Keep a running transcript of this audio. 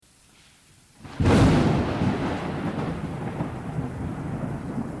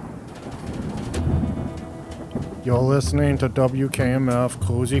You're listening to WKMF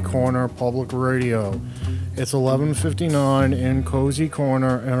Cozy Corner Public Radio. It's 11:59 in Cozy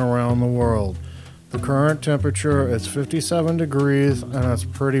Corner and around the world. The current temperature is 57 degrees and it's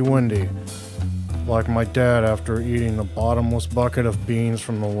pretty windy. Like my dad after eating the bottomless bucket of beans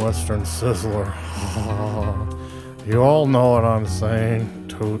from the Western Sizzler. You all know what I'm saying.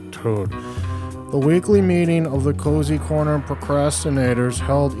 Toot toot. The weekly meeting of the Cozy Corner Procrastinators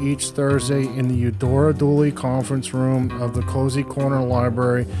held each Thursday in the Eudora Dooley Conference Room of the Cozy Corner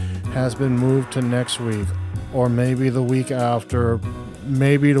Library has been moved to next week, or maybe the week after,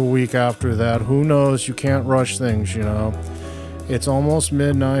 maybe the week after that. Who knows? You can't rush things, you know. It's almost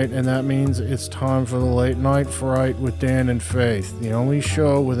midnight, and that means it's time for the Late Night Fright with Dan and Faith, the only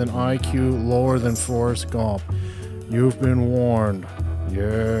show with an IQ lower than Forrest Gump. You've been warned.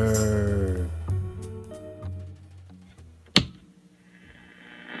 Yeah.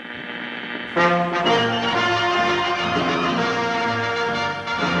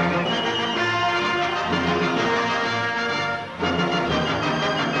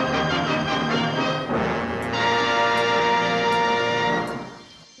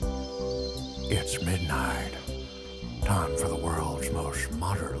 It's midnight. Time for the world's most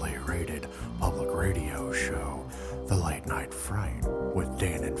moderately rated public radio show, The Late Night Fright with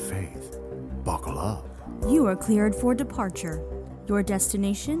Dan and Faith. Buckle up. You are cleared for departure. Your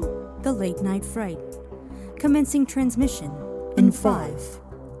destination, The Late Night Fright. Commencing transmission in 5,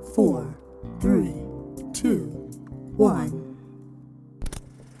 4, 3, 2, 1.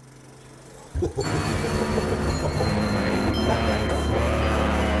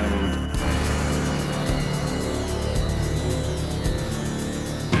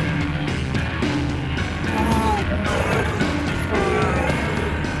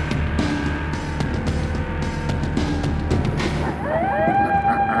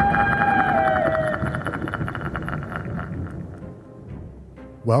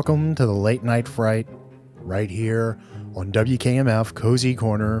 Welcome to the Late Night Fright, right here on WKMF Cozy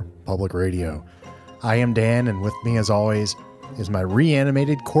Corner Public Radio. I am Dan, and with me as always is my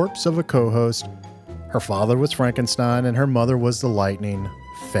reanimated corpse of a co-host. Her father was Frankenstein, and her mother was the Lightning,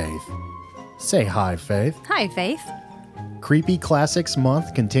 Faith. Say hi, Faith. Hi, Faith. Creepy Classics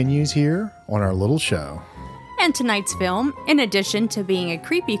Month continues here on our little show. And tonight's film, in addition to being a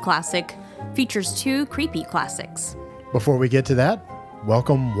creepy classic, features 2 creepy classics. Before we get to that,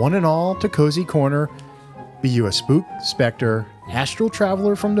 welcome one and all to Cozy Corner. Be you a spook, specter, astral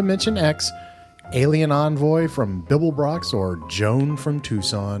traveler from Dimension X, alien envoy from Bibblebrox, or Joan from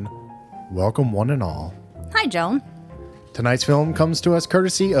Tucson, welcome one and all. Hi, Joan. Tonight's film comes to us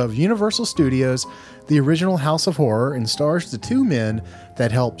courtesy of Universal Studios, the original House of Horror, and stars the 2 men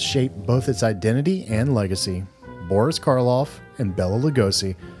that helped shape both its identity and legacy, Boris Karloff and Bela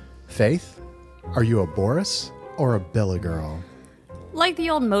Lugosi. Faith, are you a Boris or a Bela girl? Like the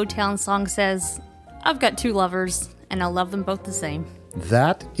old Motown song says, I've got 2 lovers, and I love them both the same.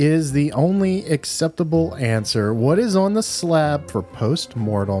 That is the only acceptable answer. What is on the slab for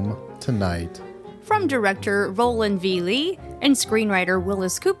post-mortem tonight? From director Roland V. Lee and screenwriter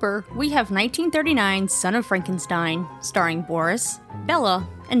Willis Cooper, we have 1939's Son of Frankenstein, starring Boris, Bela,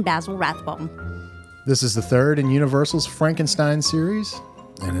 and Basil Rathbone. This is the 3rd in Universal's Frankenstein series,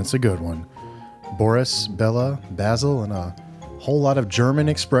 and it's a good one. Boris, Bela, Basil, and a whole lot of German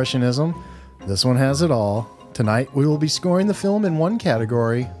expressionism. This one has it all. Tonight we will be scoring the film in one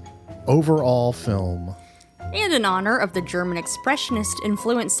category, overall film. And in honor of the German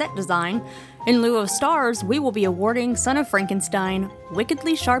expressionist-influenced set design, in lieu of stars, we will be awarding Son of Frankenstein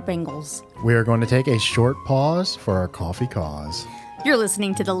wickedly sharp angles. We are going to take a short pause for our coffee cause. You're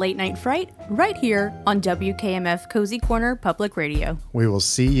listening to The Late Night Fright right here on WKMF Cozy Corner Public Radio. We will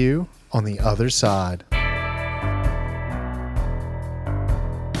see you on the other side.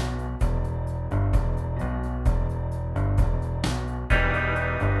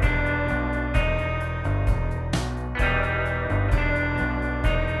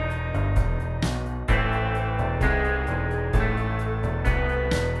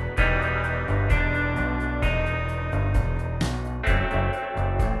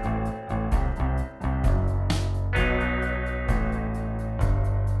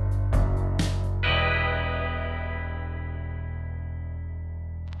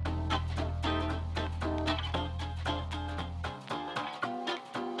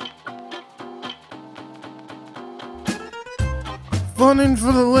 Funding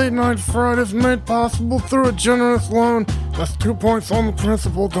for the Late Night Fright is made possible through a generous loan. That's 2 points on the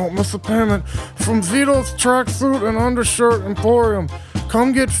principal, don't miss a payment. From Vito's Tracksuit and Undershirt Emporium.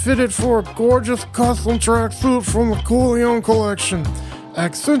 Come get fitted for a gorgeous custom tracksuit from the Coolion collection.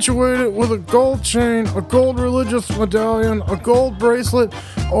 accentuated with a gold chain, a gold religious medallion, a gold bracelet,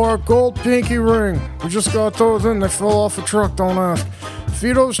 or a gold pinky ring. We just got those in, they fell off a truck, don't ask.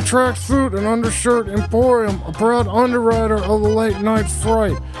 Fido's Tracksuit and Undershirt Emporium, a proud underwriter of the Late Night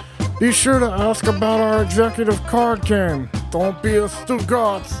Fright. Be sure to ask about our executive card game. Don't be a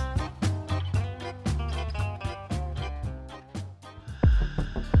Stugatz.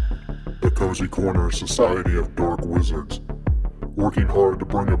 The Cozy Corner Society of Dark Wizards, working hard to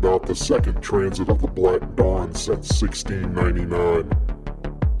bring about the second transit of the Black Dawn since 1699.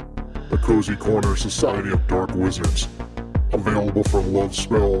 The Cozy Corner Society of Dark Wizards, available for love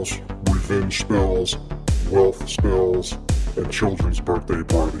spells, revenge spells, wealth spells, and children's birthday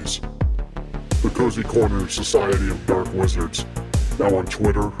parties. The Cozy Corner Society of Dark Wizards, now on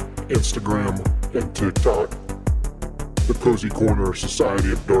Twitter, Instagram, and TikTok. The Cozy Corner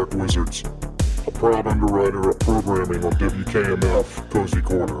Society of Dark Wizards, a proud underwriter of programming on WKMF Cozy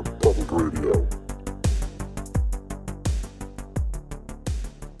Corner Public Radio.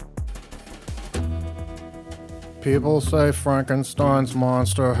 People say Frankenstein's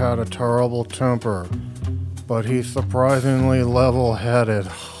monster had a terrible temper, but he's surprisingly level-headed.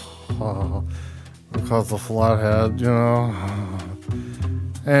 Because the flathead, you know.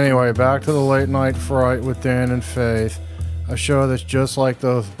 Anyway, back to the Late Night Fright with Dan and Faith, a show that's just like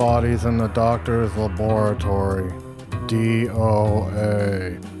those bodies in the doctor's laboratory.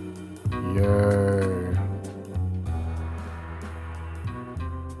 DOA. Yay.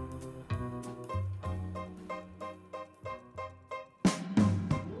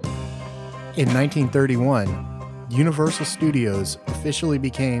 In 1931, Universal Studios officially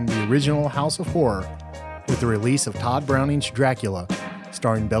became the original House of Horror with the release of Todd Browning's Dracula,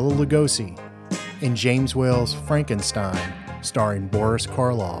 starring Bela Lugosi, and James Whale's Frankenstein, starring Boris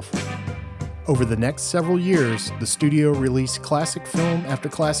Karloff. Over the next several years, the studio released classic film after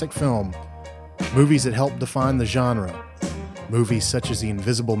classic film, movies that helped define the genre, movies such as The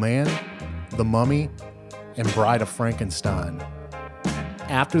Invisible Man, The Mummy, and Bride of Frankenstein.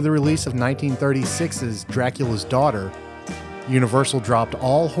 After the release of 1936's Dracula's Daughter, Universal dropped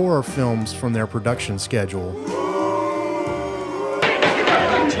all horror films from their production schedule.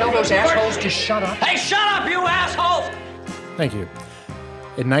 Tell those assholes to shut up. Hey, shut up, you assholes! Thank you.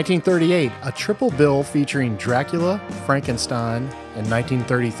 In 1938, a triple bill featuring Dracula, Frankenstein, and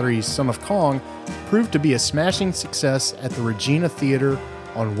 1933's Son of Kong proved to be a smashing success at the Regina Theater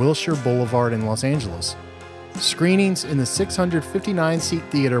on Wilshire Boulevard in Los Angeles. Screenings in the 659-seat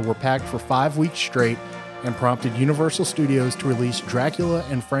theater were packed for 5 weeks straight and prompted Universal Studios to release Dracula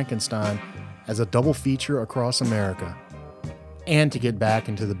and Frankenstein as a double feature across America, and to get back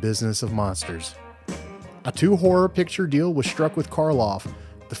into the business of monsters. A 2-horror picture deal was struck with Karloff,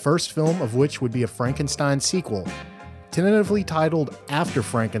 the first film of which would be a Frankenstein sequel, tentatively titled After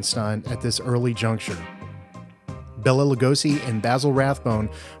Frankenstein at this early juncture. Bela Lugosi and Basil Rathbone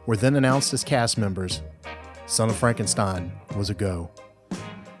were then announced as cast members. Son of Frankenstein was a go.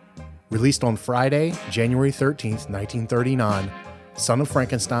 Released on Friday, January 13th, 1939, Son of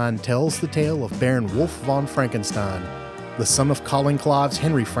Frankenstein tells the tale of Baron Wolf von Frankenstein, the son of Colin Clive's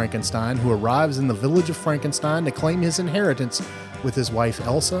Henry Frankenstein, who arrives in the village of Frankenstein to claim his inheritance with his wife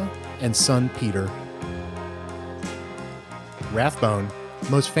Elsa and son Peter. Rathbone,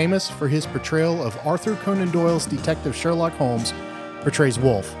 most famous for his portrayal of Arthur Conan Doyle's detective Sherlock Holmes, portrays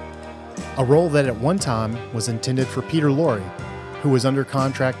Wolf, a role that at one time was intended for Peter Lorre, who was under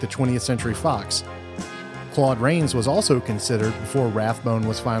contract to 20th Century Fox. Claude Rains was also considered before Rathbone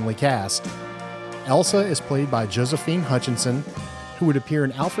was finally cast. Elsa is played by Josephine Hutchinson, who would appear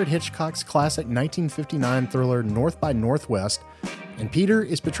in Alfred Hitchcock's classic 1959 thriller North by Northwest, and Peter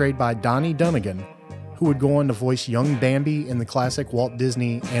is portrayed by Donnie Dunagan, who would go on to voice young Bambi in the classic Walt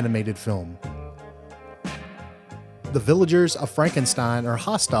Disney animated film. The villagers of Frankenstein are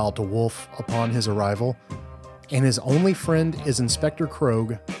hostile to Wolf upon his arrival, and his only friend is Inspector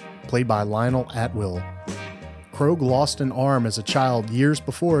Krogh, played by Lionel Atwill. Krogh lost an arm as a child years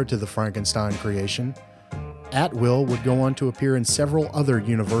before to the Frankenstein creation. Atwill would go on to appear in several other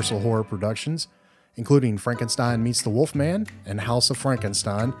Universal horror productions, including Frankenstein Meets the Wolfman and House of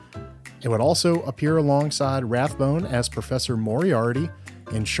Frankenstein. It would also appear alongside Rathbone as Professor Moriarty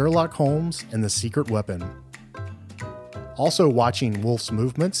in Sherlock Holmes and the Secret Weapon. Also watching Wolf's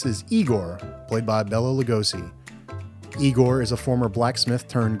movements is Igor, played by Bela Lugosi. Igor is a former blacksmith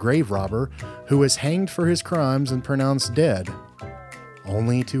turned grave robber who is hanged for his crimes and pronounced dead,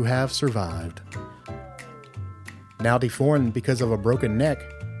 only to have survived. Now deformed because of a broken neck,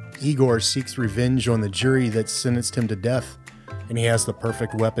 Igor seeks revenge on the jury that sentenced him to death, and he has the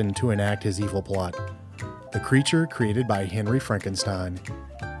perfect weapon to enact his evil plot. the creature created by Henry Frankenstein.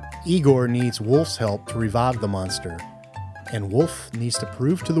 Igor needs Wolf's help to revive the monster, and Wolf needs to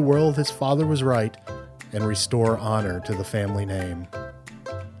prove to the world his father was right and restore honor to the family name.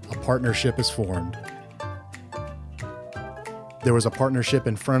 A partnership is formed. There was a partnership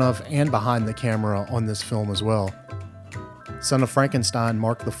in front of and behind the camera on this film as well. Son of Frankenstein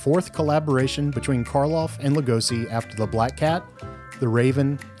marked the fourth collaboration between Karloff and Lugosi after The Black Cat, The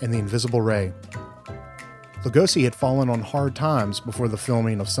Raven, and The Invisible Ray. Lugosi had fallen on hard times before the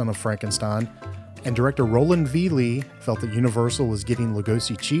filming of Son of Frankenstein, and director Roland V. Lee felt that Universal was getting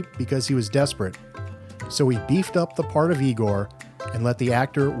Lugosi cheap because he was desperate. So he beefed up the part of Igor and let the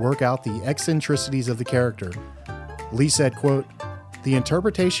actor work out the eccentricities of the character. Lee said, quote, "The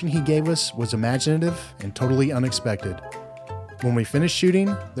interpretation he gave us was imaginative and totally unexpected. When we finished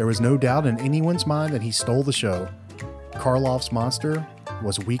shooting, there was no doubt in anyone's mind that he stole the show. Karloff's monster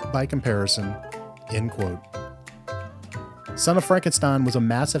was weak by comparison." End quote. Son of Frankenstein was a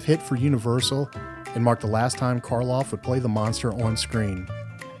massive hit for Universal and marked the last time Karloff would play the monster on screen.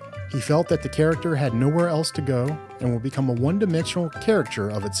 He felt that the character had nowhere else to go and would become a one-dimensional caricature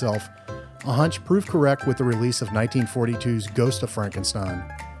of itself, a hunch proved correct with the release of 1942's Ghost of Frankenstein.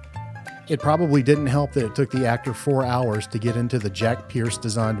 It probably didn't help that it took the actor 4 hours to get into the Jack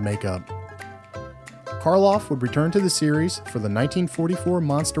Pierce-designed makeup. Karloff would return to the series for the 1944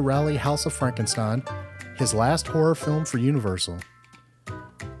 monster rally House of Frankenstein, his last horror film for Universal.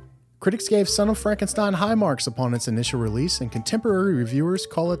 Critics gave Son of Frankenstein high marks upon its initial release, and contemporary reviewers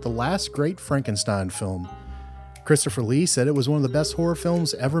call it the last great Frankenstein film. Christopher Lee said it was one of the best horror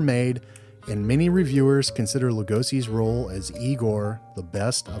films ever made, and many reviewers consider Lugosi's role as Igor the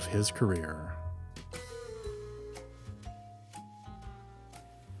best of his career.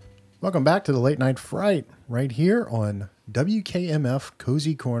 Welcome back to the Late Night Fright, right here on WKMF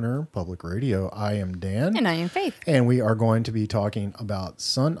Cozy Corner Public Radio. I am Dan. And I am Faith. And we are going to be talking about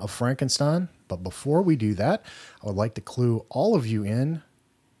Son of Frankenstein. But before we do that, I would like to clue all of you in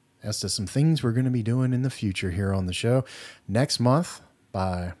as to some things we're going to be doing in the future here on the show. Next month,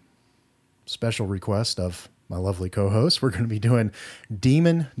 by special request of my lovely co-host, we're going to be doing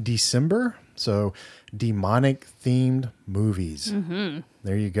Demon December. So demonic themed movies. Mm-hmm.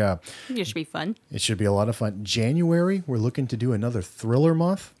 There you go. It should be fun. It should be a lot of fun. January, we're looking to do another thriller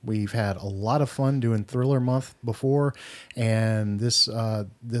month. We've had a lot of fun doing thriller month before, and this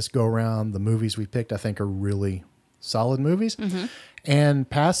go around, the movies we picked, I think, are really solid movies. Mm-hmm. And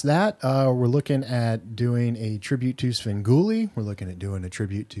past that, we're looking at doing a tribute to Svengoolie. We're looking at doing a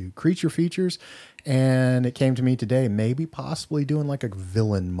tribute to Creature Features. And it came to me today, maybe possibly doing like a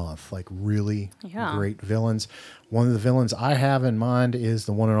villain month, like really great villains. One of the villains I have in mind is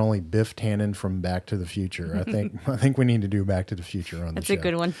the one and only Biff Tannen from Back to the Future. I think we need to do Back to the Future on the show. That's a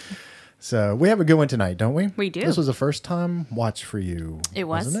good one. So we have a good one tonight, don't we? We do. This was a first time watch for you. It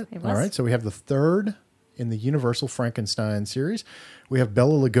was. Wasn't it? It was. All right. So we have the third in the Universal Frankenstein series. We have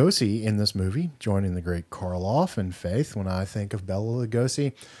Bela Lugosi in this movie, joining the great Karloff and Faith. When I think of Bela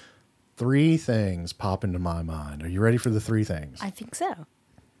Lugosi, three things pop into my mind. Are you ready for the three things? I think so.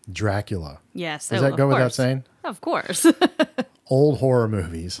 Dracula. Yes. Does that go without saying? Of course. Old horror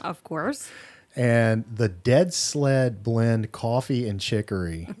movies. Of course. And the Dead Sled blend coffee and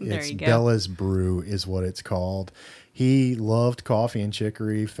chicory. There you go. Bella's Brew is what it's called. He loved coffee and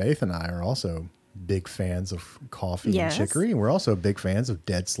chicory. Faith and I are also big fans of coffee and chicory. And we're also big fans of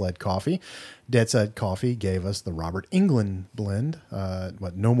Dead Sled coffee. Dead Sled coffee gave us the Robert Englund blend.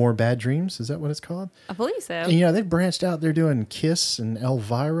 No More Bad Dreams? Is that what it's called? I believe so. And, they've branched out. They're doing Kiss and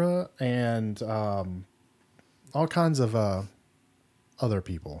Elvira and all kinds of other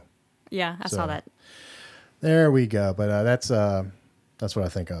people. Yeah, I saw that. There we go. But that's what I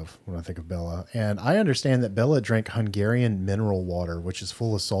think of when I think of Bela. And I understand that Bela drank Hungarian mineral water, which is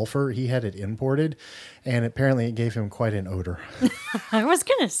full of sulfur. He had it imported, and apparently it gave him quite an odor. I was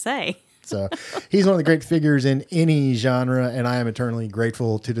going to say. So he's one of the great figures in any genre, and I am eternally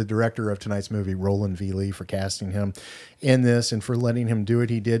grateful to the director of tonight's movie, Roland V. Lee, for casting him in this and for letting him do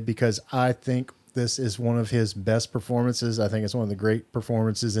what he did, because I think this is one of his best performances. I think it's one of the great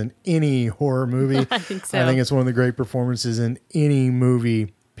performances in any horror movie. I think so. I think it's one of the great performances in any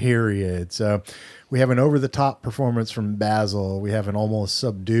movie, period. So we have an over-the-top performance from Basil. We have an almost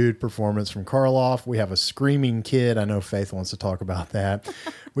subdued performance from Karloff. We have a screaming kid. I know Faith wants to talk about that.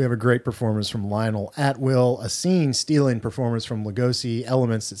 We have a great performance from Lionel Atwill, a scene-stealing performance from Lugosi,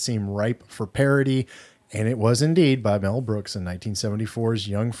 elements that seem ripe for parody. And it was indeed by Mel Brooks in 1974's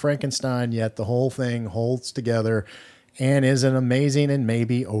Young Frankenstein, yet the whole thing holds together and is an amazing and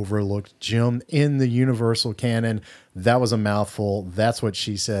maybe overlooked gem in the Universal canon. That was a mouthful. That's what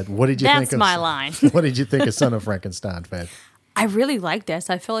she said. What did you think? That's my line. What did you think of Son of Frankenstein, Faith? I really liked this.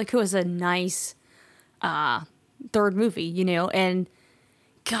 I feel like it was a nice third movie, you know, and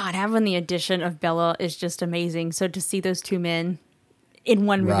God, having the addition of Bella is just amazing. So to see those two men in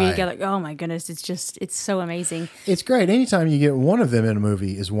one movie Right. together, oh my goodness, it's so amazing. It's great. Anytime you get one of them in a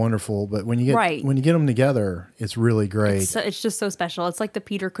movie is wonderful, but when you get Right. when you get them together, it's really great. It's just so special. It's like the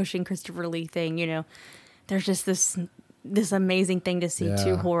Peter Cushing, Christopher Lee thing, you know. There's just this amazing thing to see Yeah.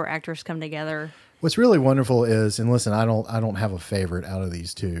 two horror actors come together. What's really wonderful is, and listen, I don't have a favorite out of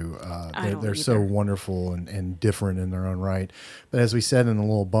these two. They're so either. wonderful and different in their own right. But as we said in the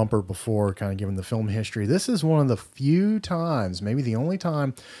little bumper before, kind of giving the film history, this is one of the few times, maybe the only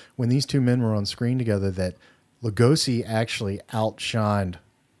time, when these two men were on screen together that Lugosi actually outshined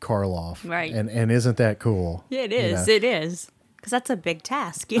Karloff. Right. And isn't that cool? Yeah, it You is. know? It is. Because that's a big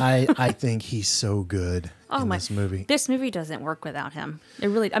task. I think he's so good in this movie. This movie doesn't work without him. It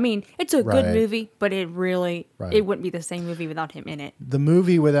really, I mean, it's a Right. good movie, but it really, Right. it wouldn't be the same movie without him in it. The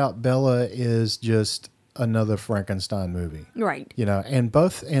movie without Bella is just another Frankenstein movie. Right. You know, and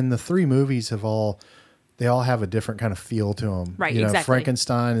the three movies they all have a different kind of feel to them. Right, You know, exactly.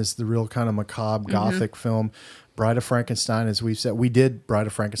 Frankenstein is the real kind of macabre gothic film. Bride of Frankenstein, as we've said, we did Bride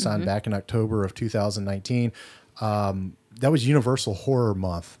of Frankenstein back in October of 2019. That was Universal Horror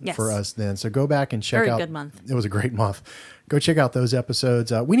Month Yes. for us then. So go back and check Very out. good month. It was a great month. Go check out those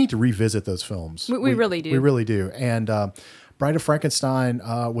episodes. We need to revisit those films. We really do. We really do. And Bride of Frankenstein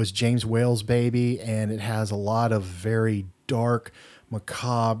was James Whale's baby, and it has a lot of very dark,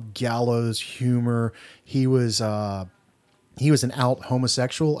 macabre, gallows humor. He was an out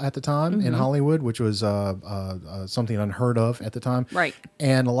homosexual at the time in Hollywood, which was something unheard of at the time. Right.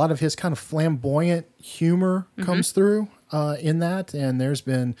 And a lot of his kind of flamboyant humor comes through in that. And there's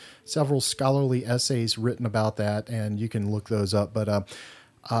been several scholarly essays written about that, and you can look those up. But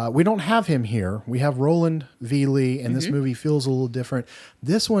we don't have him here. We have Roland V. Lee, and this movie feels a little different.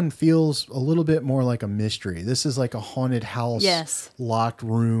 This one feels a little bit more like a mystery. This is like a haunted house, Yes. locked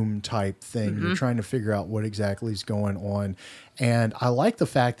room type thing. You're trying to figure out what exactly is going on. And I like the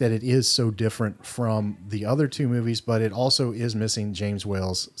fact that it is so different from the other two movies, but it also is missing James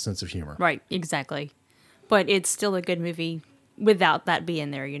Whale's sense of humor. Right. Exactly. But it's still a good movie without that being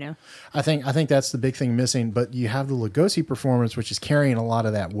there, you know? I think that's the big thing missing, but you have the Lugosi performance, which is carrying a lot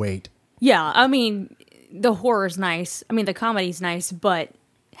of that weight. Yeah. I mean, the horror's nice. I mean, the comedy's nice, but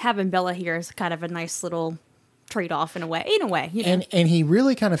having Bella here is kind of a nice little trade-off in a way, you know? And he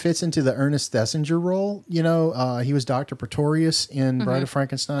really kind of fits into the Ernest Thesiger role. You know, he was Dr. Pretorius in Bride of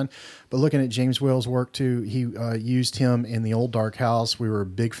Frankenstein, but looking at James Whale's work too, he used him in The Old Dark House. We were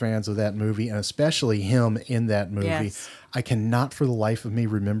big fans of that movie, and especially him in that movie. Yes. I cannot for the life of me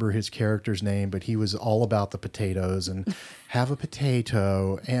remember his character's name, but he was all about the potatoes and have a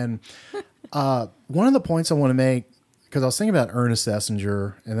potato. And one of the points I want to make, because I was thinking about Ernest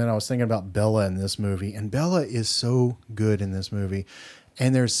Thesiger, and then I was thinking about Bella in this movie, and Bella is so good in this movie.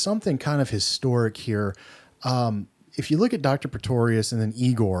 And there's something kind of historic here. If you look at Dr. Pretorius and then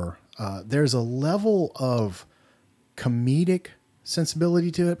Igor, there's a level of comedic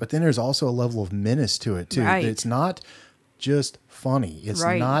sensibility to it, but then there's also a level of menace to it too. Right. It's not just funny. It's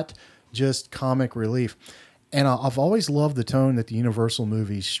Right. not just comic relief. And I've always loved the tone that the Universal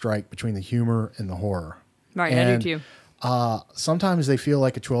movies strike between the humor and the horror. Right, I And, do too. Sometimes they feel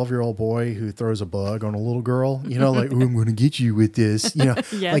like a 12-year-old boy who throws a bug on a little girl, you know, like, "Ooh, I'm going to get you with this," you know,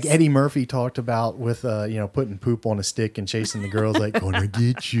 Yes. like Eddie Murphy talked about with, putting poop on a stick and chasing the girls, like, "Gonna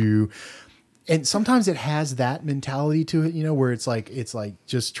get you." And sometimes it has that mentality to it, you know, where it's like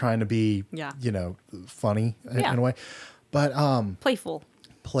just trying to be, Yeah. you know, funny Yeah. in a way, but Playful.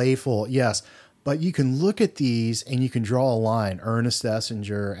 playful, yes. But you can look at these and you can draw a line. Ernest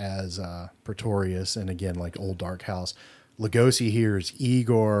Thesiger as Pretorius, and again, like Old Dark House. Lugosi here is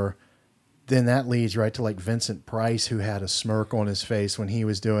Igor. Then that leads right to like Vincent Price, who had a smirk on his face when he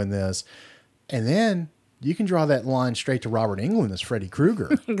was doing this. And then you can draw that line straight to Robert Englund as Freddy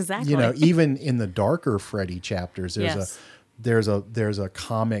Krueger. Exactly. You know, even in the darker Freddy chapters, Yes. there's a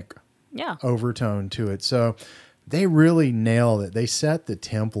comic Yeah. overtone to it. So they really nailed it. They set the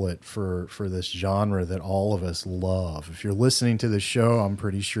template for this genre that all of us love. If you're listening to the show, I'm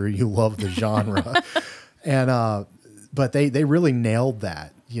pretty sure you love the genre. And but they really nailed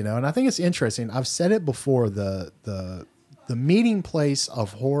that, you know. And I think it's interesting. I've said it before, the meeting place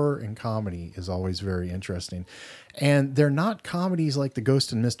of horror and comedy is always very interesting. And they're not comedies like The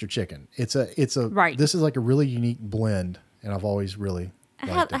Ghost and Mr. Chicken. It's a Right. This is like a really unique blend, and I've always really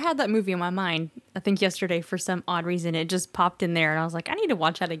I had that movie in my mind, I think yesterday for some odd reason. It just popped in there and I was like, I need to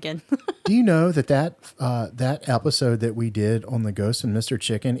watch that again. Do you know that episode that we did on the Ghost and Mr.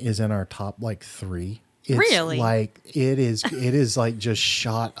 Chicken is in our top like 3? It's Really? like it is like just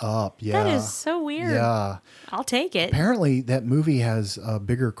shot up. Yeah. That is so weird. Yeah. I'll take it. Apparently that movie has a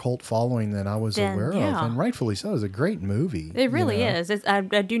bigger cult following than I was aware of, and rightfully so. It's a great movie. It really is. I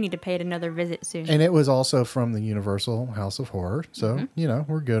do need to pay it another visit soon. And it was also from the Universal House of Horror. So,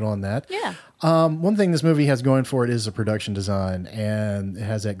 we're good on that. Yeah. One thing this movie has going for it is the production design, and it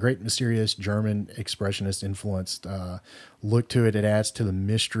has that great mysterious German expressionist influenced look to it. It adds to the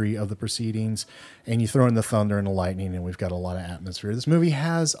mystery of the proceedings, and you throw in the thunder and the lightning, and we've got a lot of atmosphere. This movie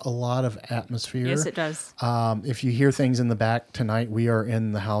has a lot of atmosphere. Yes, it does. If you hear things in the back tonight, we are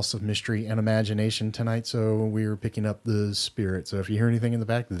in the House of Mystery and Imagination tonight, so we're picking up the spirit. So if you hear anything in the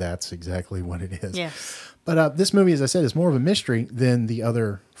back, that's exactly what it is. Yes. But this movie, as I said, is more of a mystery than the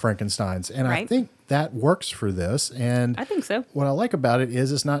other Frankensteins. And I think that works for this. And I think so. What I like about it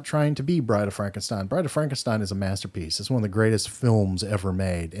is it's not trying to be Bride of Frankenstein. Bride of Frankenstein is a masterpiece. It's one of the greatest films ever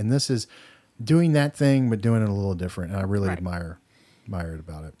made. And this is doing that thing, but doing it a little different. And I really admire it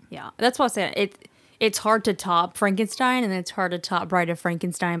about it. Yeah, that's what I said. It's hard to top Frankenstein, and it's hard to top Bride of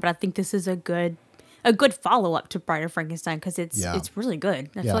Frankenstein. But I think this is a good follow up to Bride of Frankenstein because it's really good.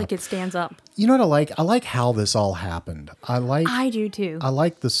 I feel like it stands up. You know what I like? I like how this all happened. I do too. I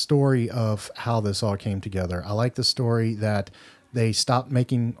like the story of how this all came together. I like the story that they stopped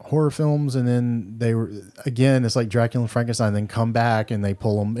making horror films, and then they were, again, it's like Dracula and Frankenstein, then come back and they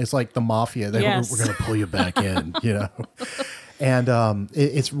pull them. It's like the mafia. We're going to pull you back in, And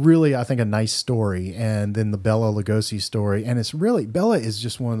it's really, I think, a nice story. And then the Bela Lugosi story. And it's really, Bela is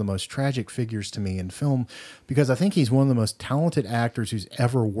just one of the most tragic figures to me in film, because I think he's one of the most talented actors who's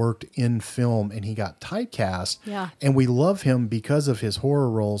ever worked in film. And he got typecast. Yeah. And we love him because of his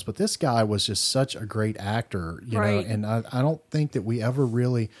horror roles. But this guy was just such a great actor, you know. And I don't think that we ever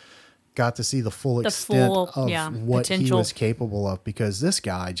really got to see the full extent of what he was capable of, because this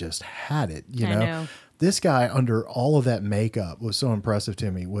guy just had it, you know. This guy, under all of that makeup, was so impressive to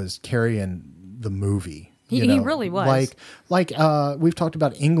me, was carrying the movie. He really was. Like we've talked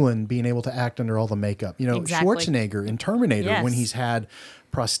about England being able to act under all the makeup. You know, Schwarzenegger in Terminator, when he's had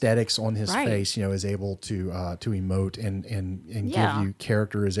prosthetics on his face, you know, is able to emote and give you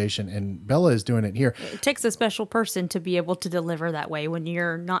characterization. And Bella is doing it here. It takes a special person to be able to deliver that way when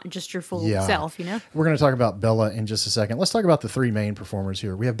you're not just your full self, you know? We're going to talk about Bella in just a second. Let's talk about the 3 main performers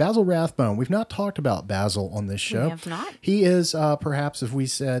here. We have Basil Rathbone. We've not talked about Basil on this show. We have not. He is perhaps, as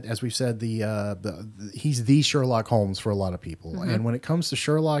we've said, he's the Sherlock Holmes for a lot of people. Mm-hmm. And when it comes to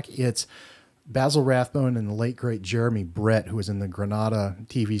Sherlock, it's Basil Rathbone and the late, great Jeremy Brett, who was in the Granada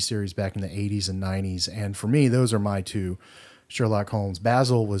TV series back in the 80s and 90s. And for me, those are my 2 Sherlock Holmes.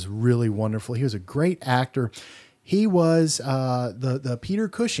 Basil was really wonderful. He was a great actor. He was the Peter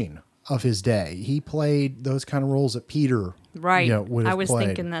Cushing of his day. He played those kind of roles that Peter would have I was played,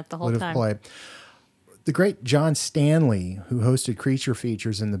 thinking that the whole time. The great John Stanley, who hosted Creature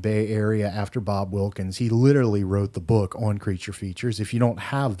Features in the Bay Area after Bob Wilkins, he literally wrote the book on Creature Features. If you don't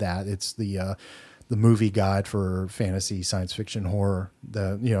have that, it's the movie guide for fantasy, science fiction, horror.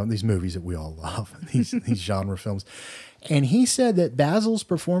 These movies that we all love, these genre films. And he said that Basil's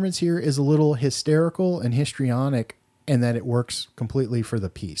performance here is a little hysterical and histrionic, and that it works completely for the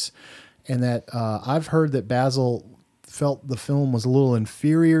piece. And that I've heard that Basil felt the film was a little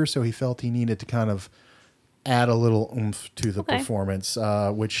inferior, so he felt he needed to kind of add a little oomph to the performance,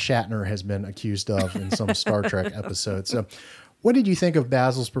 which Shatner has been accused of in some Star Trek episodes. So what did you think of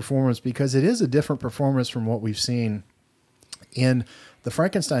Basil's performance? Because it is a different performance from what we've seen in the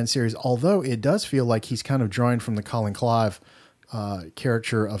Frankenstein series, although it does feel like he's kind of drawing from the Colin Clive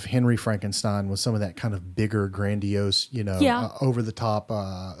character of Henry Frankenstein, with some of that kind of bigger, grandiose, over the top.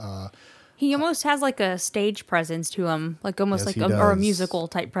 He almost has like a stage presence to him, like almost or a musical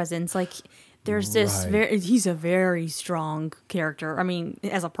type presence. Like there's this he's a very strong character. I mean,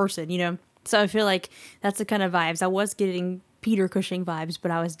 as a person, you know. So I feel like that's the kind of vibes. I was getting Peter Cushing vibes,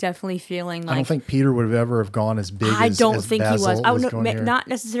 but I was definitely feeling like, I don't think Peter would have ever have gone as big. I don't as think Basil he was. I would going not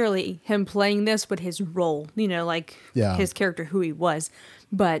necessarily him playing this, but his role. You know, like his character, who he was.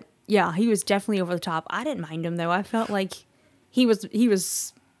 But yeah, he was definitely over the top. I didn't mind him though. I felt like he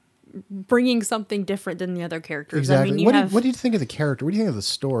was bringing something different than the other characters. Exactly. I mean, what do you think of the character? What do you think of the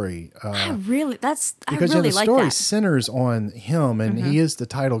story? Because the story centers on him, and he is the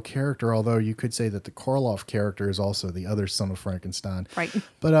title character. Although you could say that the Karloff character is also the other son of Frankenstein. Right.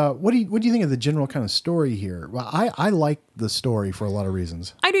 But what do you think of the general kind of story here? Well, I like the story for a lot of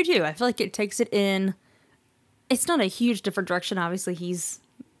reasons. I do too. I feel like it takes it in it's not a huge different direction. Obviously, he's,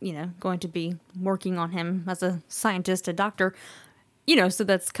 going to be working on him as a scientist, a doctor, so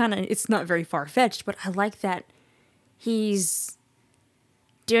that's it's not very far-fetched, but I like that he's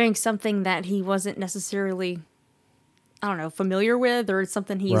doing something that he wasn't necessarily, I don't know, familiar with, or it's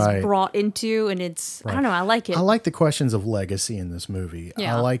something he's brought into, and it's, I don't know, I like it. I like the questions of legacy in this movie.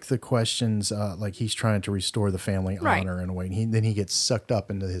 Yeah. I like the questions, like he's trying to restore the family honor in a way, and then he gets sucked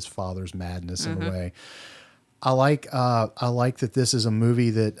up into his father's madness in a way. I like that this is a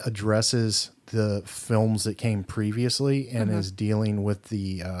movie that addresses the films that came previously and is dealing with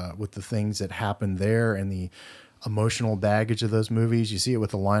the things that happened there and the emotional baggage of those movies. You see it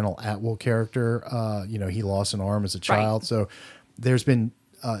with the Lionel Atwill character. He lost an arm as a child. So there's been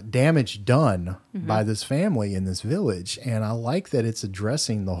damage done by this family in this village. And I like that it's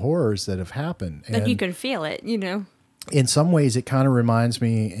addressing the horrors that have happened. And you can feel it, In some ways, it kind of reminds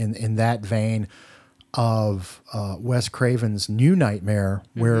me in that vein of Wes Craven's New Nightmare,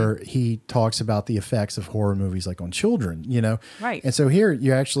 where he talks about the effects of horror movies like on children, Right. And so here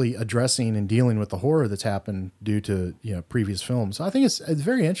you're actually addressing and dealing with the horror that's happened due to, previous films. So I think it's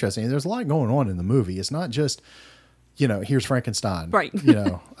very interesting. There's a lot going on in the movie. It's not just, here's Frankenstein, right?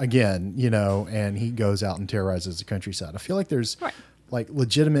 Again, and he goes out and terrorizes the countryside. I feel like there's like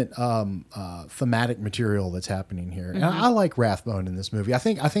legitimate thematic material that's happening here. And I like Rathbone in this movie. I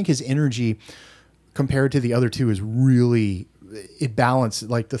think his energy compared to the other two is really, it balanced,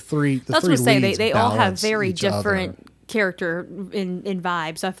 like the three. That's what I say. They all have very different other. Character in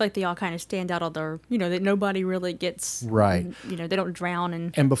vibes. So I feel like they all kind of stand out on their, that nobody really gets right. They don't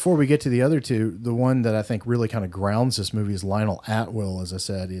drown. And before we get to the other two, the one that I think really kind of grounds this movie is Lionel Atwill, as I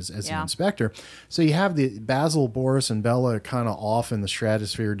said, as the inspector. So you have the Basil, Boris, and Bella kind of off in the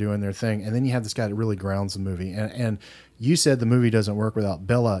stratosphere doing their thing, and then you have this guy that really grounds the movie. And you said the movie doesn't work without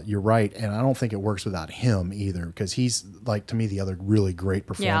Bella. You're right, and I don't think it works without him either, because he's, like, to me, the other really great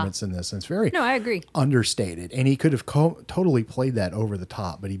performance in this. And it's very I agree. Understated, and he could have totally played that over the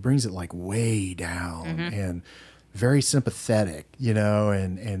top, but he brings it like way down and very sympathetic,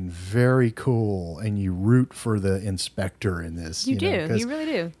 and very cool. And you root for the inspector in this. You do. You really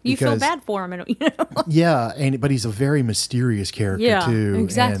do. You feel bad for him. Yeah, but he's a very mysterious character too.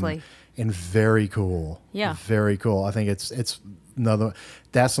 Exactly. And very cool. Yeah. Very cool. I think it's another.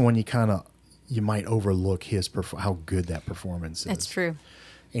 That's the one you might overlook how good that performance is. That's true.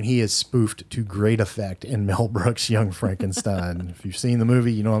 And he is spoofed to great effect in Mel Brooks' Young Frankenstein. If you've seen the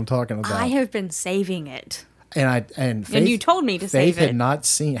movie, you know what I'm talking about. I have been saving it. And Faith, you told me to save it.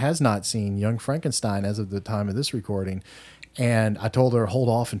 Faith has not seen Young Frankenstein as of the time of this recording. And I told her, hold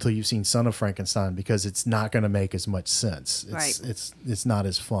off until you've seen Son of Frankenstein, because it's not going to make as much sense. It's not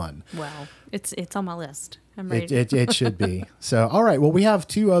as fun. Well, it's on my list. I'm ready. It should be. So, all right. Well, we have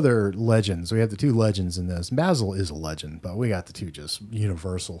two other legends. We have the two legends in this. Basil is a legend, but we got the two just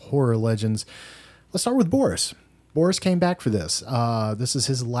universal horror legends. Let's start with Boris. Boris came back for this. This is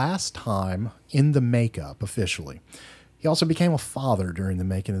his last time in the makeup officially. He also became a father during the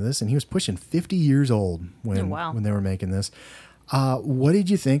making of this, and he was pushing 50 years old when they were making this. What did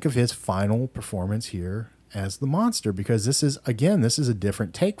you think of his final performance here as the monster? Because this is a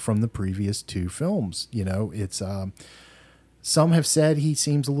different take from the previous two films. It's some have said he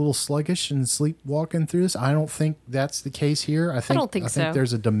seems a little sluggish and sleepwalking through this. I don't think that's the case here. I don't think so. I think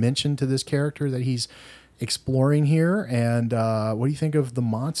there's a dimension to this character that he's exploring here. And what do you think of the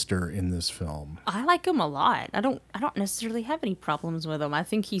monster in this film? I like him a lot. I don't necessarily have any problems with him. I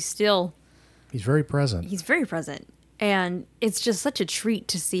think he's very present. He's very present. And it's just such a treat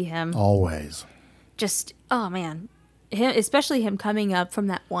to see him. Always. Just, oh man. Especially him coming up from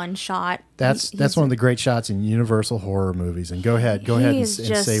that one shot. That's one of the great shots in Universal horror movies. And go ahead and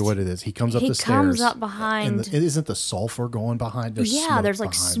say what it is. He comes up the stairs. He comes up behind. And isn't the sulfur going behind? There's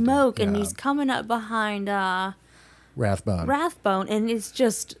like smoke, and he's coming up behind Rathbone, and it's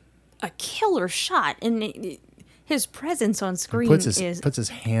just a killer shot. And his presence on screen puts his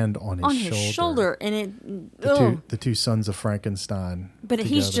hand on his shoulder, and the two sons of Frankenstein. But together.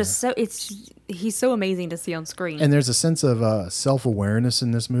 He's just he's so amazing to see on screen. And there's a sense of self-awareness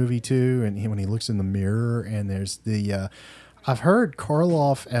in this movie too. And when he looks in the mirror, and there's the I've heard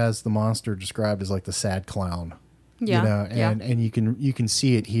Karloff as the monster described as like the sad clown. Yeah, and you can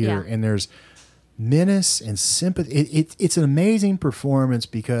see it here, and there's menace and sympathy. It's an amazing performance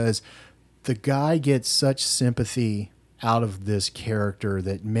because the guy gets such sympathy out of this character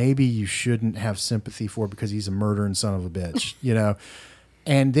that maybe you shouldn't have sympathy for because he's a murdering son of a bitch,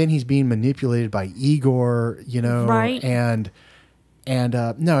 and then he's being manipulated by Igor, right? And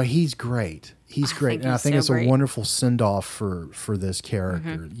no, he's great. He's great, and I think it's a wonderful send off for this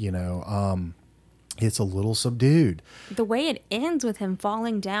character, It's a little subdued. The way it ends with him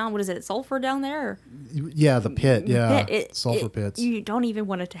falling down, what is it, sulfur down there? Yeah, the pit. Yeah, sulfur it, pits. You don't even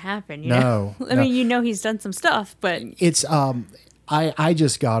want it to happen. You No, know? I mean, you know he's done some stuff, but it's I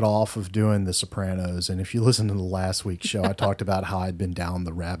just got off of doing The Sopranos, and if you listen to the last week's show, I talked about how I'd been down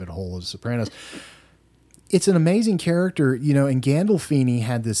the rabbit hole of Sopranos. It's an amazing character, you know, and Gandolfini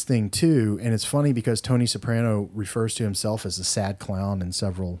had this thing too, and it's funny because Tony Soprano refers to himself as the sad clown in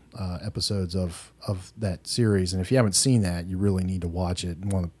several episodes of that series, and if you haven't seen that, you really need to watch it.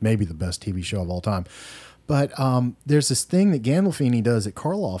 Maybe the best TV show of all time. But there's this thing that Gandolfini does that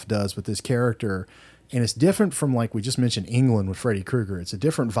Karloff does with this character, and it's different from, like we just mentioned, England with Freddy Krueger. It's a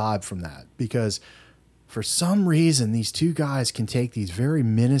different vibe from that because for some reason these two guys can take these very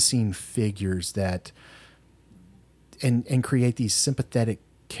menacing figures that and create these sympathetic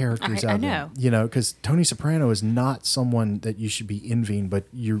characters out of them. You know, because Tony Soprano is not someone that you should be envying, but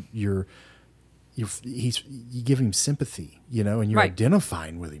you give him sympathy, you know, and you're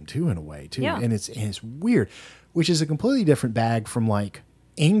identifying with him too in a way too. Yeah. And it's weird, which is a completely different bag from like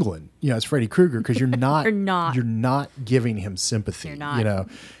England, you know, it's Freddy Krueger because you're not giving him sympathy. You're not. You know,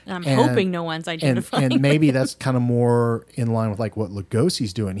 and I'm hoping no one's identifying. And maybe that's kind of more in line with like what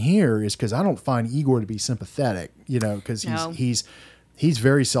Lugosi's doing here is because I don't find Igor to be sympathetic, you know, because he's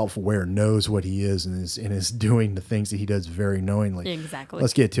very self-aware, knows what he is, and is doing the things that he does very knowingly. Exactly.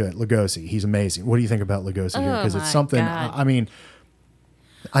 Let's get to it. Lugosi, he's amazing. What do you think about Lugosi here? Because it's something. I mean,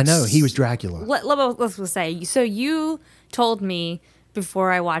 I know he was Dracula. Let's just say. So you told me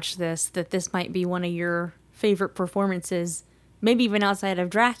before I watched this that this might be one of your favorite performances, maybe even outside of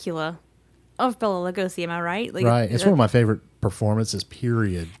Dracula, of Bela Lugosi. Am I right? Like, right. It's one of my favorite performances,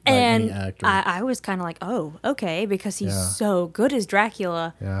 period, by any actor. I was kind of like, oh, okay, because he's so good as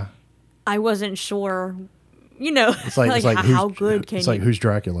Dracula. Yeah. I wasn't sure, you know, it's like how good can it's like who's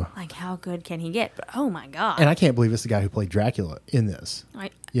Dracula? Like how good can he get? But oh my god! And I can't believe it's the guy who played Dracula in this.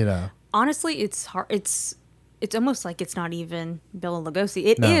 You know, honestly, it's hard. It's almost like it's not even Bela Lugosi.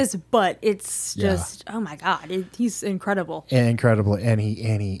 It is, but it's just oh my god, he's incredible. And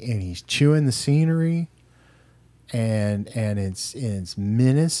he's chewing the scenery, and it's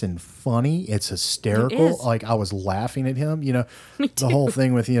menace and funny. It's hysterical. Like I was laughing at him. You know, the whole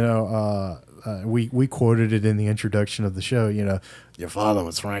thing with we quoted it in the introduction of the show. You know, your father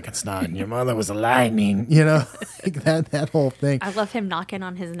was Frankenstein, your mother was a lightning. You know, like that whole thing. I love him knocking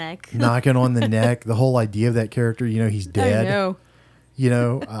on his neck. Knocking on the neck. The whole idea of that character. You know, he's dead. I know. You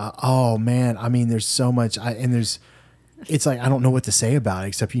know, oh man. I mean, there's so much. It's like I don't know what to say about it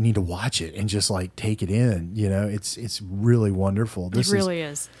except you need to watch it and just like take it in. You know, it's really wonderful. It really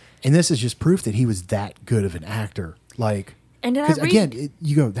is. And this is just proof that he was that good of an actor. Like. Because again,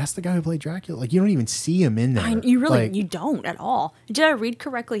 you go, that's the guy who played Dracula. Like you don't even see him in there. You don't at all. Did I read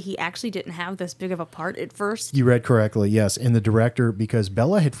correctly? He actually didn't have this big of a part at first. You read correctly, yes. And the director, because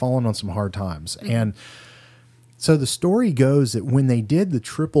Bela had fallen on some hard times, and so the story goes that when they did the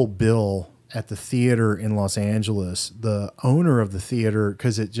triple bill at the theater in Los Angeles, the owner of the theater,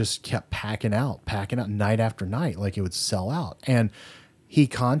 because it just kept packing out night after night, like it would sell out, and he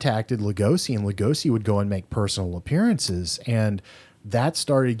contacted Lugosi, and Lugosi would go and make personal appearances, and that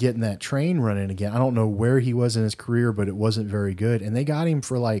started getting that train running again. I don't know where he was in his career, but it wasn't very good. And they got him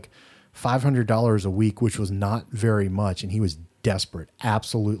for like $500 a week, which was not very much, and he was desperate,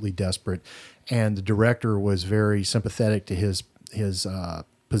 absolutely desperate. And the director was very sympathetic to his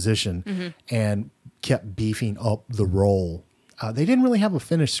position and kept beefing up the role. They didn't really have a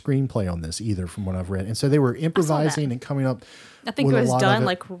finished screenplay on this either, from what I've read, and so they were improvising and coming up. I think it was done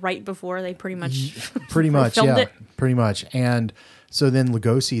like right before they pretty much filmed it. Pretty much. And so then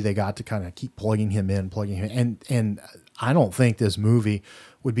Lugosi, they got to kind of keep plugging him in. And I don't think this movie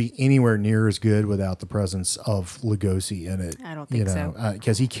would be anywhere near as good without the presence of Lugosi in it. I don't think so.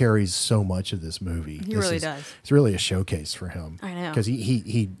 Because he carries so much of this movie. He really does. It's really a showcase for him. I know. Because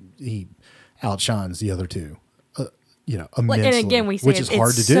he outshines the other two. Immensely, and again, we say which is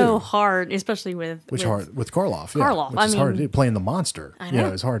hard to do. So hard, especially with Karloff. Yeah, Karloff, which is hard to do. Playing the monster. I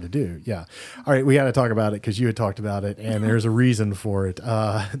know. It's hard to do. Yeah. All right, we got to talk about it because you had talked about it, and there's a reason for it.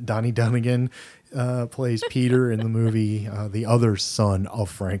 Donnie Dunnigan plays Peter in the movie, the other son of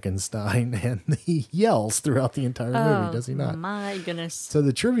Frankenstein, and he yells throughout the entire movie, does he not? My goodness. So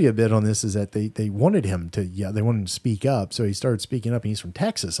the trivia bit on this is that they wanted him to they wanted him to speak up, so he started speaking up, and he's from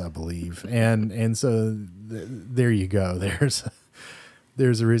Texas, I believe, and so there you go.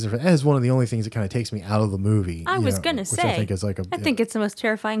 There's a reason for that. It's one of the only things that kind of takes me out of the movie. I was going to say, I think is like I think it's the most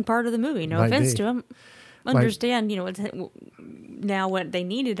terrifying part of the movie. No offense to him. Understand, now what they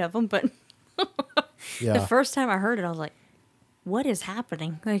needed of him, but the first time I heard it, I was like, what is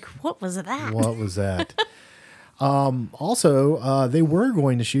happening? Like, what was that? What was that? Also, they were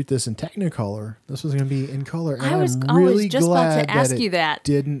going to shoot this in Technicolor. This was going to be in color. And I was really just about glad to ask that you it that.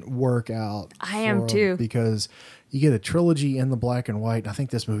 didn't work out. I am for 'em, too. because you get a trilogy in the black and white. I think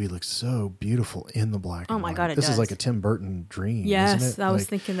this movie looks so beautiful in the black and white. Oh my God, it This does. is like a Tim Burton dream, Yes, isn't it? I was Like,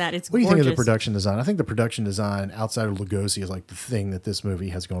 thinking that. It's what do you think of the gorgeous. production design? I think the production design outside of Lugosi is like the thing that this movie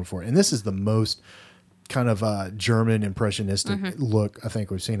has gone for. And this is the most kind of German impressionistic look I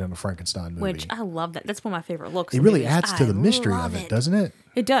think we've seen in a Frankenstein movie. Which I love that. That's one of my favorite looks. It in really movies. adds to I the mystery love of it, doesn't it?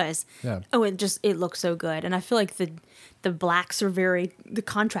 It does. Yeah. Oh, it looks so good, and I feel like the blacks are the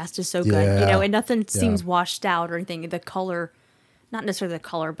contrast is so good, Yeah. and nothing Yeah. seems washed out or anything. The color, not necessarily the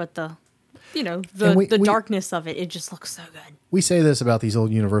color, but the And the we- darkness of it. It just looks so good. We say this about these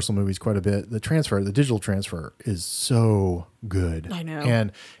old Universal movies quite a bit. The digital transfer is so good. I know.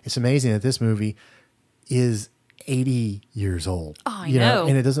 And it's amazing that this movie is 80 years old. Oh, I you know.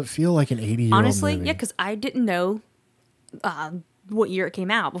 And it doesn't feel like an 80-year-old Honestly, movie. yeah, because I didn't know what year it came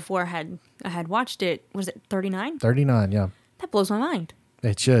out before I had watched it. Was it 39? 39, yeah. That blows my mind.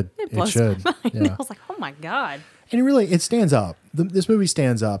 It should. It blows should. my mind. Yeah. I was like, oh my God. And it stands up. This movie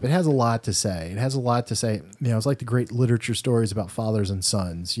stands up. It has a lot to say. It has a lot to say. It's like the great literature stories about fathers and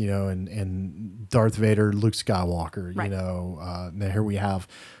sons, and Darth Vader, Luke Skywalker, Right. Now here we have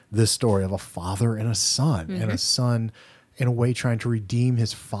this story of a father and a son, and a son in a way trying to redeem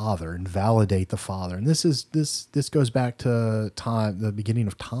his father and validate the father. And this goes back to time, the beginning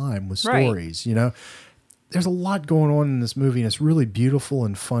of time with Right. stories, There's a lot going on in this movie, and it's really beautiful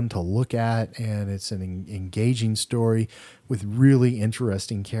and fun to look at, and it's an engaging story with really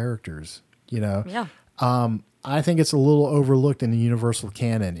interesting characters, Yeah. I think it's a little overlooked in the Universal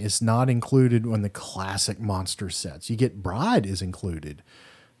canon. It's not included when the classic monster sets. You get Bride is included.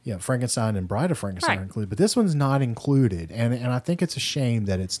 Frankenstein and Bride of Frankenstein are Right. included, but this one's not included. And I think it's a shame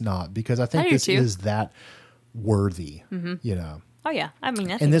that it's not, because I think do this too. is that worthy, Oh yeah. I mean, I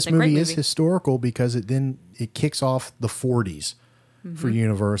think And this it's a great movie is historical because it kicks off the 40s for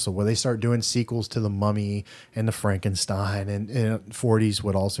Universal, where they start doing sequels to the Mummy and the Frankenstein, and 40s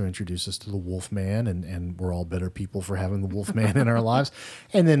would also introduce us to the Wolfman, and we're all better people for having the Wolfman in our lives,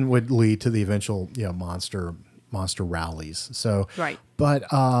 and then would lead to the eventual monster rallies. So Right. but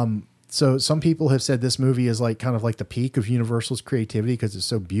so some people have said this movie is kind of like the peak of Universal's creativity because it's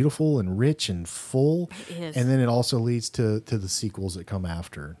so beautiful and rich and full. It is. And then it also leads to the sequels that come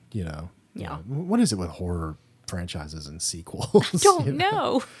after, Yeah. What is it with horror franchises and sequels? Don't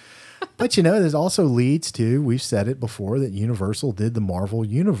know. But this also leads to, we've said it before, that Universal did the Marvel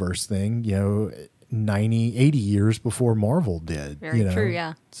Universe thing, 80 years before Marvel did. Very true,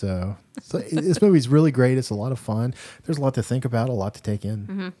 yeah. So this movie's really great. It's a lot of fun. There's a lot to think about, a lot to take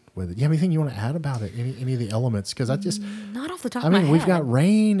in with it. Do you have anything you want to add about it? Any of the elements? Because Not off the top of my head. we've got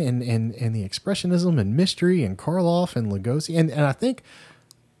Rain and the expressionism and mystery and Karloff and Lugosi. And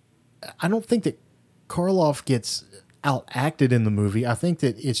I don't think that Karloff gets outacted in the movie. I think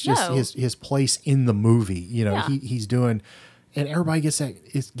that it's just No. his place in the movie. Yeah. He's doing, and everybody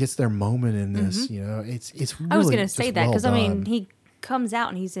gets their moment in this. It's really I was going to say just that well because I mean, done. he comes out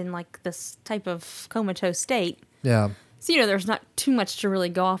and he's in like this type of comatose state. Yeah. So, there's not too much to really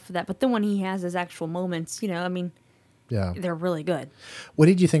go off of that. But then when he has his actual moments, I mean, Yeah. they're really good. What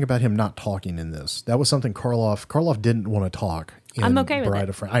did you think about him not talking in this? That was something Karloff didn't want to talk. In I'm okay with Bride it.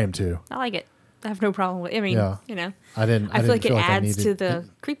 of I am too. I like it. I have no problem with it. I mean, Yeah. I didn't I feel like it feel like I adds to needed- the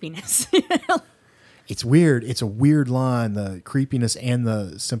creepiness. It's weird. It's a weird line, the creepiness and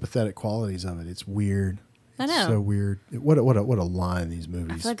the sympathetic qualities of it. It's weird. I know. It's so weird. What a line these I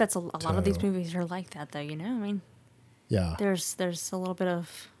movies. feel like that's a lot of these movies are like that, though. I mean, Yeah. there's a little bit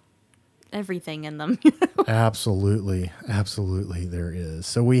of everything in them. Absolutely. Absolutely there is.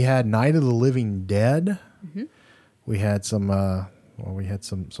 So we had Night of the Living Dead. We had some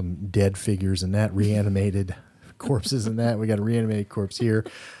some dead figures in that, reanimated corpses in that. We got a reanimated corpse here.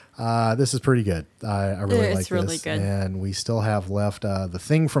 This is pretty good. I really It's like this. really good. And we still have left The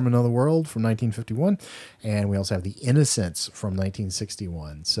Thing from Another World from 1951. And we also have The Innocents from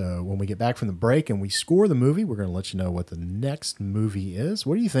 1961. So when we get back from the break and we score the movie, we're going to let you know what the next movie is.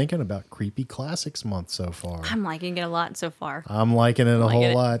 What are you thinking about Creepy Classics Month so far? I'm liking it a lot so far. I'm liking it a liking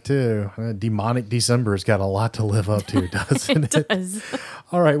whole it. lot too. Demonic December's got a lot to live up to, doesn't it? Does.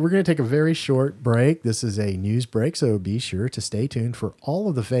 All right, we're going to take a very short break. This is a news break, so be sure to stay tuned for all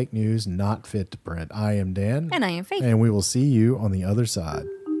of the fake news not fit to print. I am Dan. And I am Faith. And we will see you on the other side.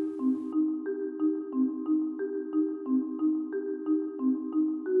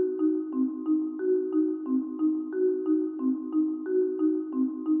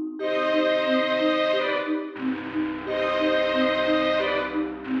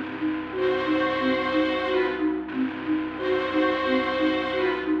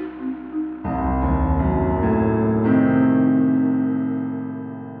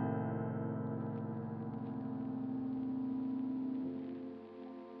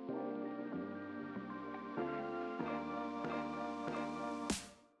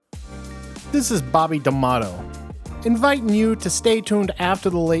 This is Bobby D'Amato, inviting you to stay tuned after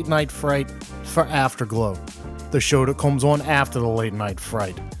the Late Night Fright for Afterglow, the show that comes on after the Late Night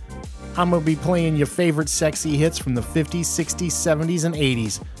Fright. I'm going to be playing your favorite sexy hits from the 50s, 60s, 70s, and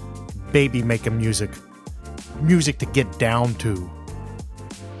 80s. Baby making music. Music to get down to.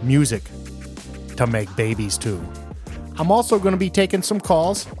 Music to make babies to. I'm also going to be taking some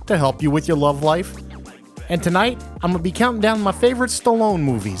calls to help you with your love life. And tonight, I'm going to be counting down my favorite Stallone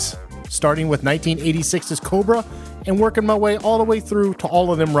movies, starting with 1986's Cobra and working my way all the way through to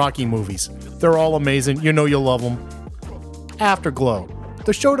all of them Rocky movies. They're all amazing. You know you'll love them. Afterglow,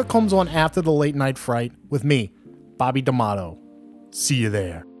 the show that comes on after the Late Night Fright with me, Bobby D'Amato. See you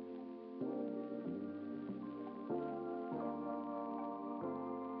there.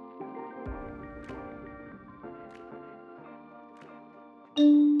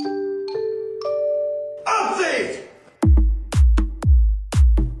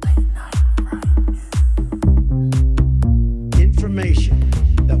 Information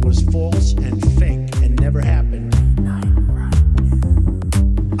that was false and fake and never happened.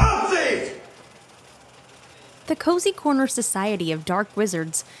 Update! The Cozy Corner Society of Dark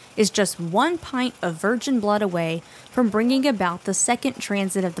Wizards is just one pint of virgin blood away from bringing about the second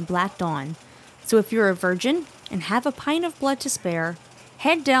transit of the Black Dawn. So if you're a virgin and have a pint of blood to spare,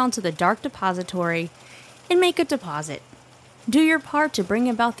 head down to the Dark Depository and make a deposit. Do your part to bring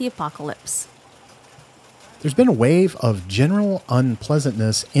about the apocalypse. There's been a wave of general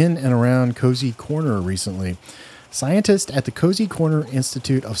unpleasantness in and around Cozy Corner recently. Scientists at the Cozy Corner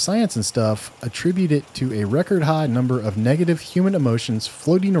Institute of Science and Stuff attribute it to a record high number of negative human emotions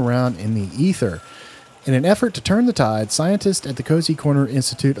floating around in the ether. In an effort to turn the tide, scientists at the Cozy Corner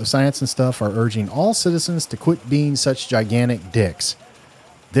Institute of Science and Stuff are urging all citizens to quit being such gigantic dicks.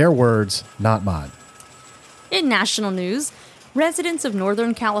 Their words, not mine. In national news, residents of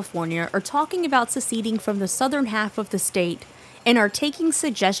Northern California are talking about seceding from the southern half of the state and are taking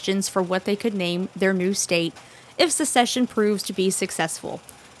suggestions for what they could name their new state if secession proves to be successful.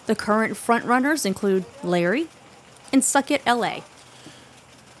 The current frontrunners include Larry and Suck It LA.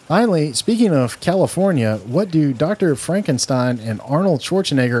 Finally, speaking of California, what do Dr. Frankenstein and Arnold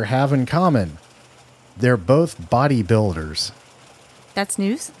Schwarzenegger have in common? They're both bodybuilders. That's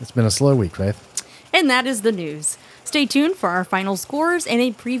news. It's been a slow week, Faith. And that is the news. Stay tuned for our final scores and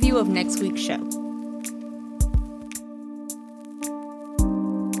a preview of next week's show.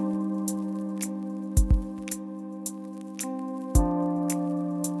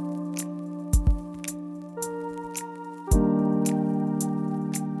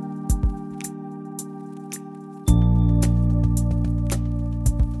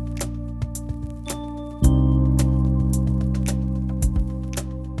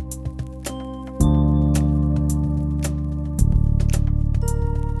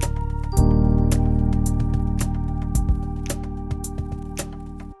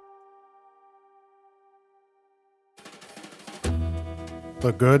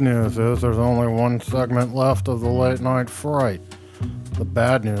 The good news is there's only one segment left of the Late Night Fright. The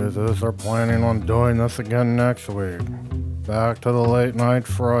bad news is they're planning on doing this again next week. Back to the Late Night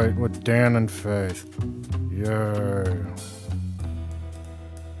Fright with Dan and Faith. Yay.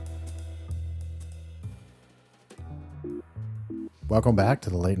 Welcome back to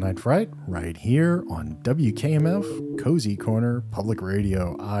the Late Night Fright, right here on WKMF, Cozy Corner Public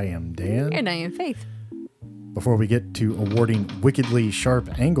Radio. I am Dan. And I am Faith. Before we get to awarding wickedly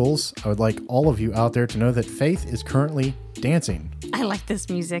sharp angles, I would like all of you out there to know that Faith is currently dancing. I like this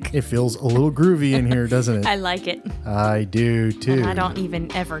music. It feels a little groovy in here, doesn't it? I like it. I do too. And I don't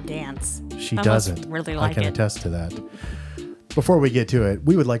even ever dance. She I doesn't. must really like I can it. attest to that. Before we get to it,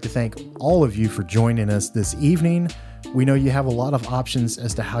 we would like to thank all of you for joining us this evening. We know you have a lot of options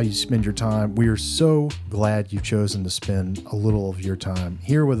as to how you spend your time. We are so glad you've chosen to spend a little of your time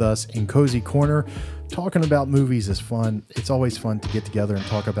here with us in Cozy Corner. Talking about movies is fun. It's always fun to get together and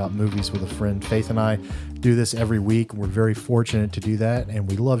talk about movies with a friend. Faith and I do this every week. We're very fortunate to do that, and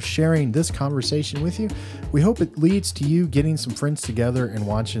we love sharing this conversation with you. We hope it leads to you getting some friends together and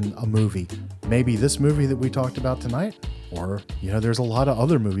watching a movie. Maybe this movie that we talked about tonight, or, there's a lot of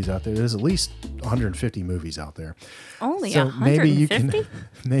other movies out there. There's at least 150 movies out there. Only So 150?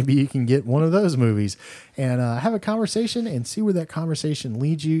 maybe you can get one of those movies and have a conversation and see where that conversation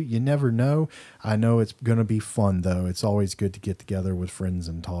leads you. You never know. I know it's going to be fun, though. It's always good to get together with friends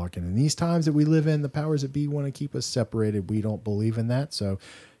and talk. And in these times that we live in, the powers that be want to keep us separated. We don't believe in that. So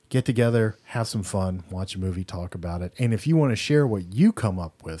get together, have some fun, watch a movie, talk about it. And if you want to share what you come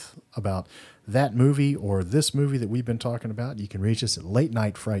up with about that movie or this movie that we've been talking about, you can reach us at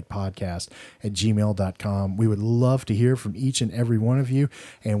latenightfrightpodcast@gmail.com. We would love to hear from each and every one of you,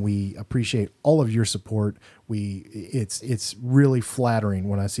 and we appreciate all of your support. It's really flattering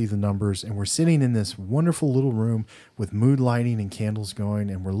when I see the numbers, and we're sitting in this wonderful little room with mood lighting and candles going,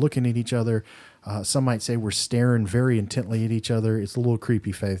 and we're looking at each other. Some might say we're staring very intently at each other. It's a little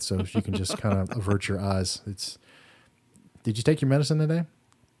creepy, Faith, so if you can just kind of avert your eyes. Did you take your medicine today?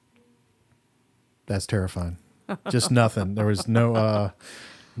 That's terrifying. Just nothing. There was no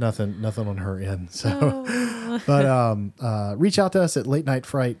nothing on her end. So, but reach out to us at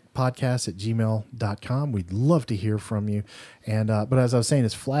latenightfrightpodcast@gmail.com. We'd love to hear from you. And but as I was saying,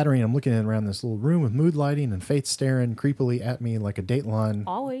 it's flattering. I'm looking around this little room with mood lighting and Faith staring creepily at me like a Dateline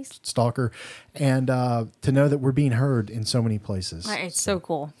always stalker, and to know that we're being heard in so many places. It's so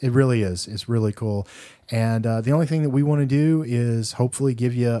cool. It really is. It's really cool. And the only thing that we want to do is hopefully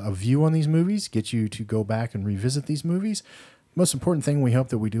give you a view on these movies, get you to go back and revisit these movies. Most important thing we hope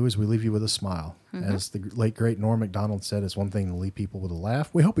that we do is we leave you with a smile. Mm-hmm. As the late, great Norm Macdonald said, it's one thing to leave people with a laugh.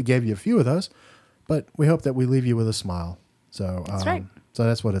 We hope we gave you a few of those, but we hope that we leave you with a smile. So that's right. So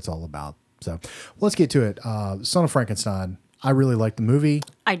that's what it's all about. So let's get to it. Son of Frankenstein. I really liked the movie.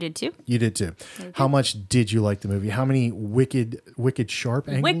 I did too. You did too. How much did you like the movie? How many wicked sharp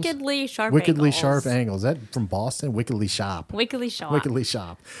angles? Wickedly sharp angles. Is that from Boston? Wickedly sharp. Wickedly sharp. Wickedly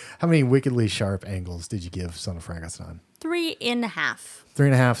sharp. How many wickedly sharp angles did you give Son of Frankenstein? 3.5.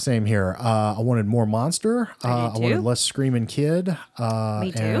 3.5, same here. I wanted more monster. I did too. I wanted less screaming kid.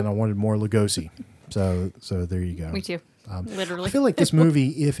 Me too. And I wanted more Lugosi. So there you go. Me too. Literally. I feel like this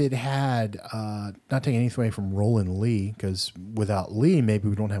movie, if it had, not taking anything away from Roland Lee, because without Lee, maybe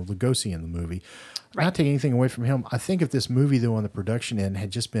we don't have Lugosi in the movie. Right. Not taking anything away from him. I think if this movie, though, on the production end had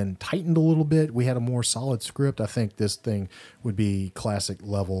just been tightened a little bit, we had a more solid script, I think this thing would be classic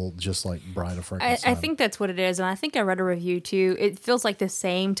level, just like Bride of Frankenstein. I think that's what it is. And I think I read a review, too. It feels like the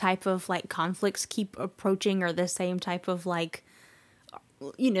same type of, like, conflicts keep approaching, or the same type of, like,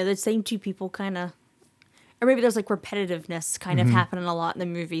 the same two people kind of... Or maybe there's like repetitiveness kind of happening a lot in the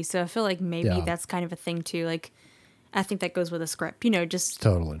movie. So I feel like maybe that's kind of a thing too. Like, I think that goes with a script, just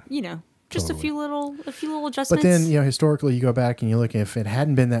totally, just totally. a few little adjustments. But then, historically you go back and you look, if it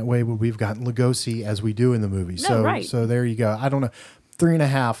hadn't been that way, would we've gotten Lugosi as we do in the movie. So there you go. I don't know.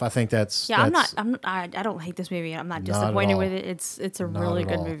 3.5. I think that's, I don't hate this movie. I'm not disappointed with it. It's a really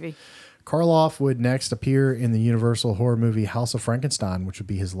good movie. Karloff would next appear in the Universal horror movie House of Frankenstein, which would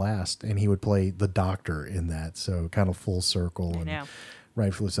be his last, and he would play the doctor in that. So kind of full circle. I know.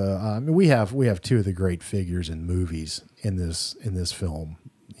 Rightfully so. We have two of the great figures in movies in this film.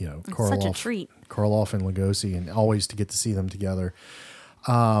 Karloff, such a treat. Karloff and Lugosi, and always to get to see them together.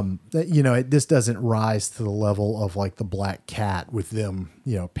 This doesn't rise to the level of like the Black Cat with them,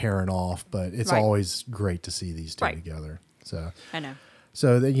 pairing off, but it's always great to see these two together. So I know.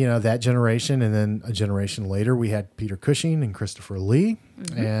 So that generation, and then a generation later, we had Peter Cushing and Christopher Lee.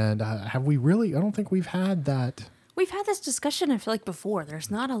 Mm-hmm. And have we really? I don't think we've had that. We've had this discussion, I feel like, before. There's